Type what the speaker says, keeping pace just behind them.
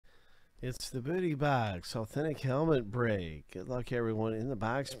It's the Booty Box Authentic Helmet Break. Good luck, everyone, in the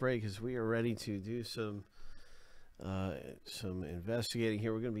box break as we are ready to do some investigating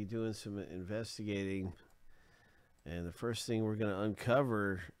here. We're going to be doing some investigating, and the first thing we're going to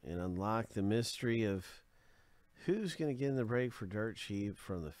uncover and unlock the mystery of who's going to get in the break for dirt cheap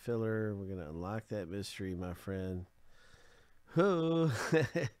from the filler. We're going to unlock that mystery, my friend. Who?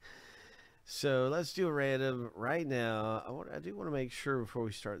 So let's do a random right now. I do want to make sure before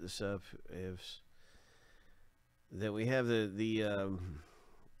we start this up that we have the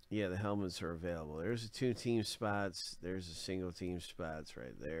helmets are available. There's the two team spots. There's the single team spots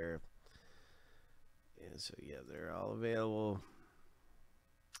right there. And so yeah, they're all available.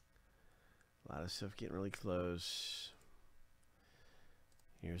 A lot of stuff getting really close.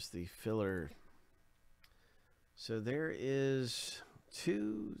 Here's the filler. So there is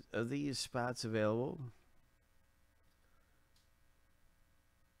 2 of these spots available.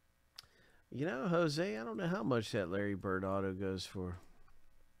 You know, Jose, I don't know how much that Larry Bird auto goes for.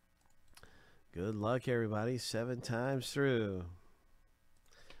 Good luck, everybody. 7 times through.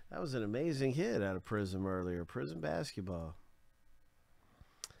 That was an amazing hit out of Prism earlier. Prism basketball.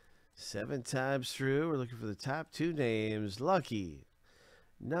 7 times through. We're looking for the top 2 names. Lucky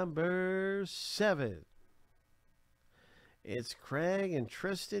number 7. It's Craig and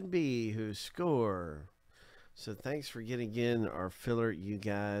Tristan B who score. So thanks for getting in our filler, you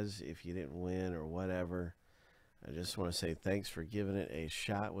guys. If you didn't win or whatever, I just want to say thanks for giving it a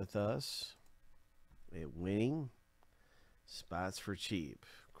shot with us. At winning spots for cheap.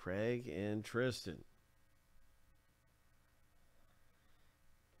 Craig and Tristan.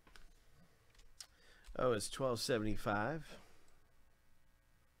 Oh, it's $12.75.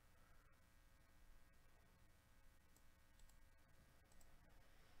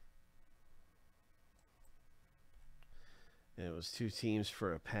 And it was 2 teams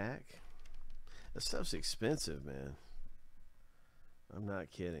for a pack. That stuff's expensive, man. I'm not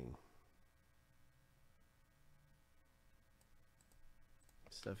kidding.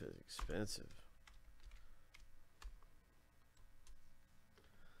 Stuff is expensive.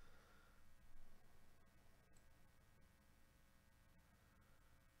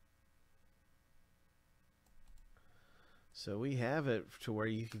 So we have it to where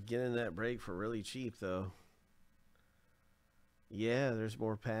you could get in that break for really cheap, though. Yeah, there's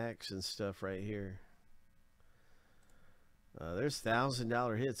more packs and stuff right here. There's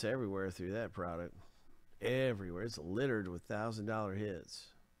 $1,000 hits everywhere through that product. Everywhere. It's littered with $1,000 hits.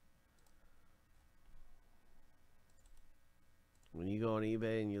 When you go on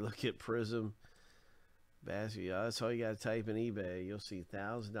eBay and you look at Prism basket, that's all you got to type in eBay. You'll see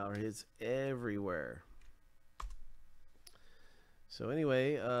 $1,000 hits everywhere. So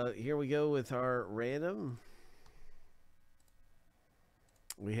anyway, here we go with our random.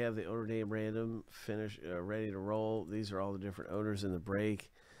 We have the owner name random ready to roll. These are all the different owners in the break.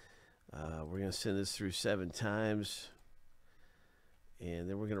 We're going to send this through 7 times. And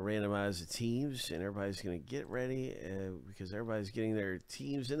then we're going to randomize the teams. And everybody's going to get ready because everybody's getting their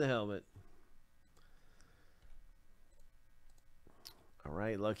teams in the helmet. All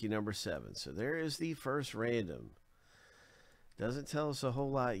right, lucky number 7. So there is the first random. Doesn't tell us a whole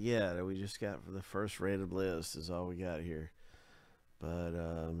lot yet. We just got for the first random list is all we got here. But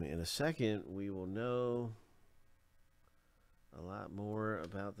in a second, we will know a lot more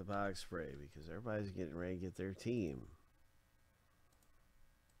about the box spray because everybody's getting ready to get their team.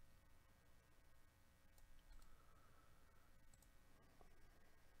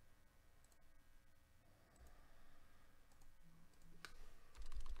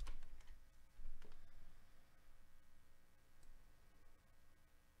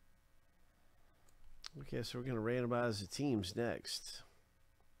 Okay, so we're going to randomize the teams next.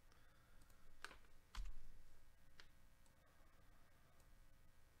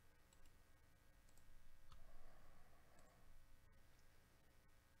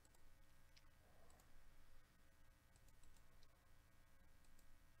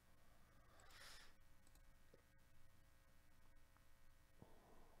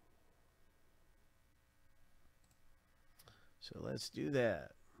 So let's do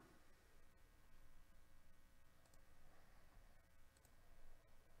that.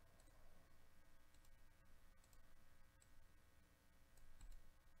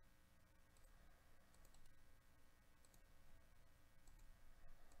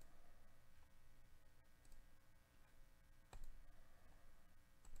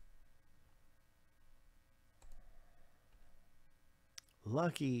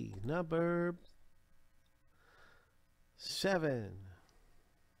 Lucky number 7.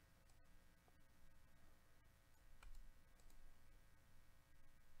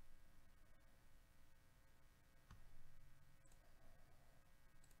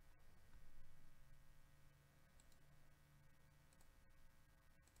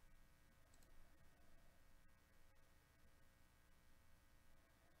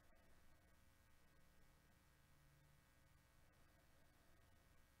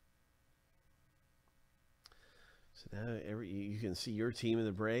 So now you can see your team in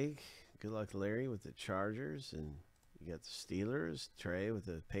the break. Good luck, Larry, with the Chargers, and you got the Steelers. Trey with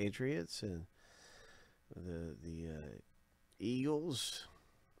the Patriots, and the Eagles.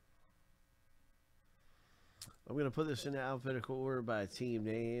 I'm going to put this in alphabetical order by team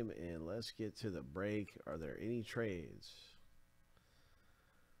name, and let's get to the break. Are there any trades?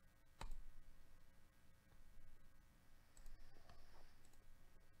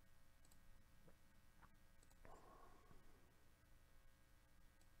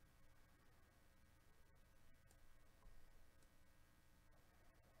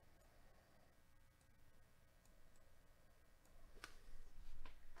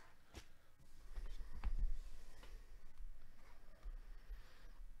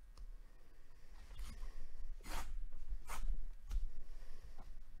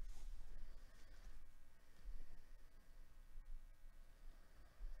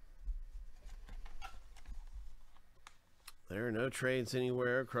 There are no trades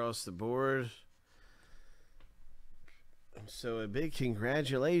anywhere across the board. So a big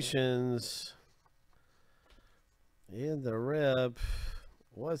congratulations in the rip.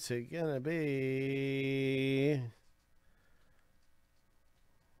 What's it gonna be?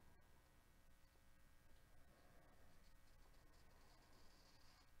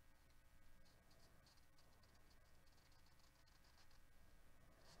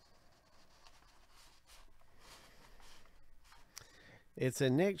 It's a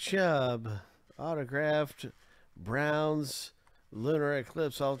Nick Chubb autographed Browns Lunar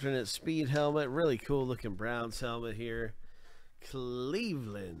Eclipse alternate speed helmet. Really cool looking Browns helmet here.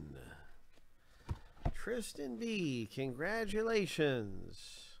 Cleveland. Tristan B.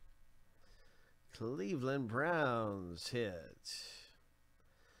 Congratulations. Cleveland Browns hit.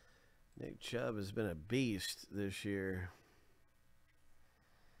 Nick Chubb has been a beast this year.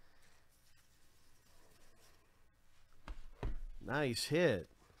 Nice hit.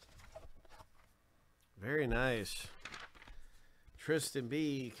 Very nice. Tristan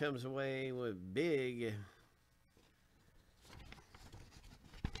B comes away with big.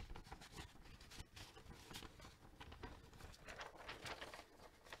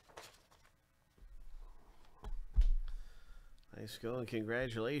 Nice going.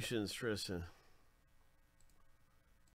 Congratulations, Tristan.